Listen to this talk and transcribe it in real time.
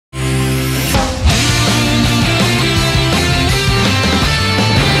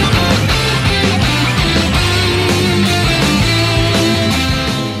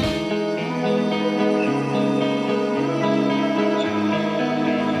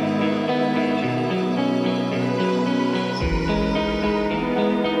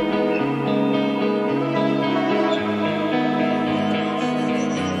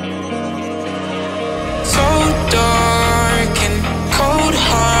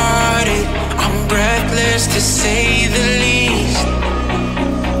reckless to say the least.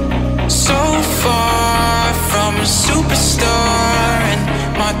 So far from a superstar, and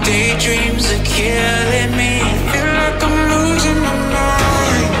my daydreams are killing me. Feel like I'm losing my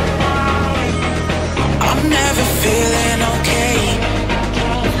mind. I'm never feeling okay.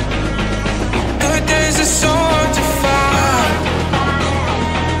 Good days are so hard to find.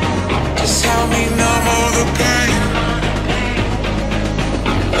 Just help me numb all the pain.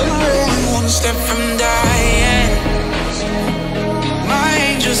 One step from dying. My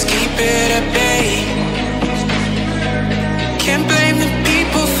angels keep it at bay. Can't blame the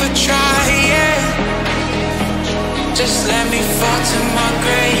people for trying. Just let me fall to my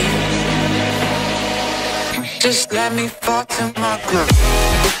grave. Just let me fall to my grave.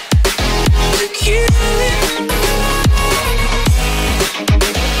 To kill it.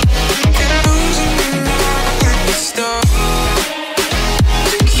 Can I lose it at the start?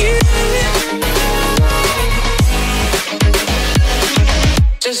 To kill it.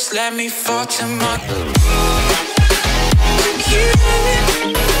 Just let me fall to my grave. To kill it.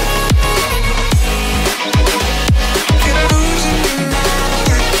 Can I lose it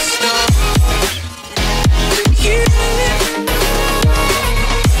at the start? To kill it.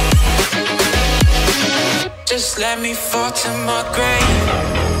 Just let me fall to my grave.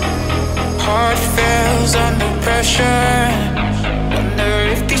 Heart fails under pressure. Wonder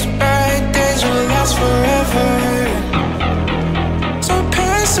if these bad days will last forever. So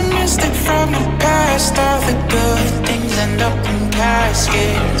pessimistic from the past. All the good things end up in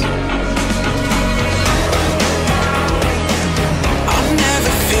caskets. I'm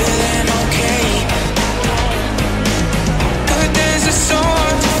never feeling okay. Good days are so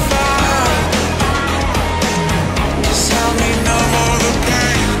hard to find. Just help me numb all the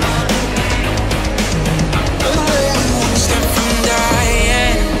pain. One step from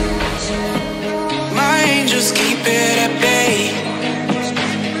dying. My angels keep it at bay.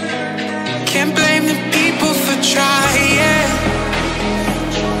 Can't blame the people for trying.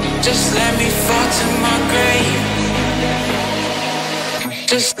 Just let me fall to my grave.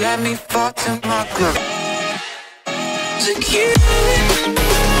 Just let me fall to my grave. To kill it.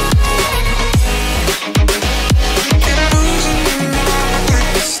 Can I lose it at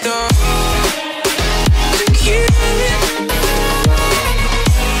the start? To kill it.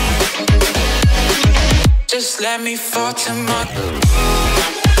 Just let me fall to my grave.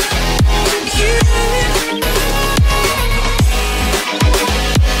 To kill it.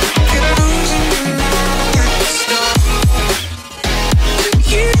 Can I lose it at the start? To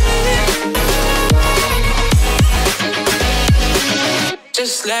kill it.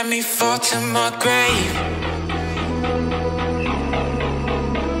 Just let me fall to my grave.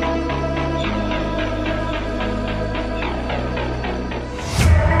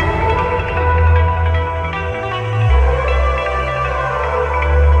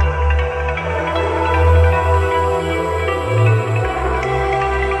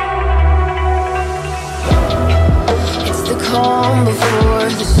 Calm before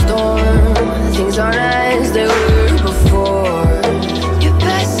the storm. Things aren't as they were before. Your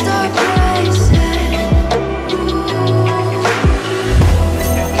best start rising.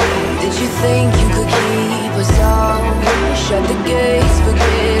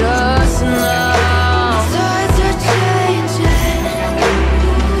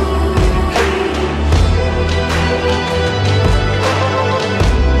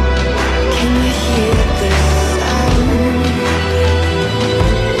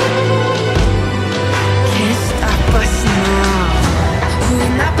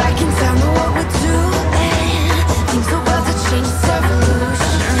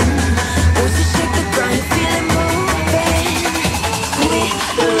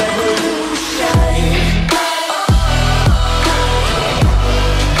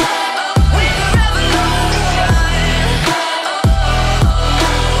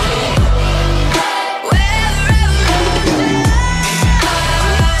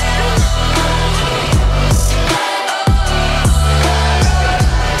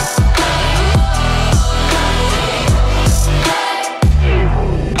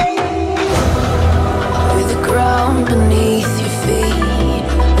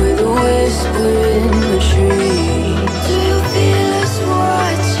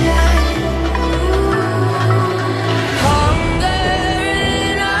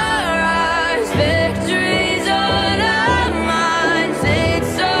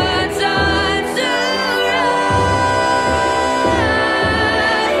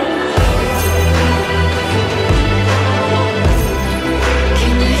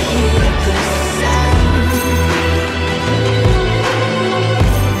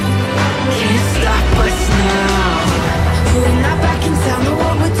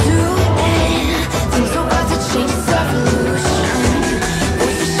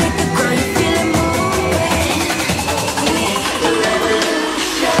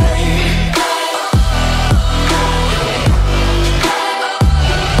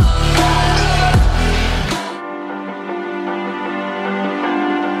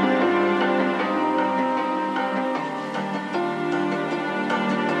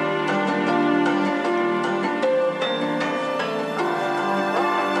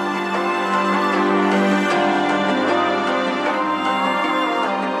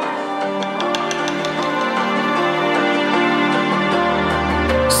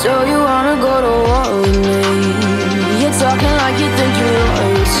 So you wanna go to war with me? You're talking like you think you're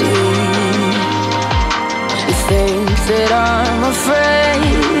royalty. You think that I'm afraid,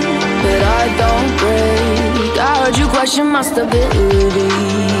 but I don't break. I heard you question my stability.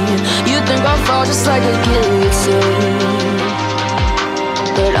 You think I'll fall just like a guillotine,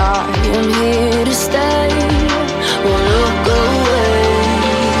 but I am here to stay. Won't look away.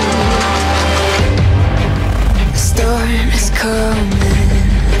 The storm is coming,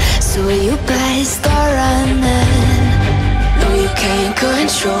 so you better start running. No, you can't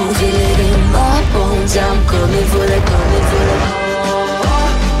control, feel it in my bones. I'm coming for the, coming for the.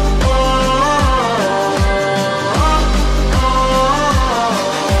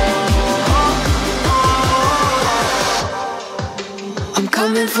 I'm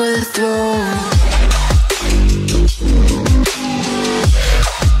coming for the throne.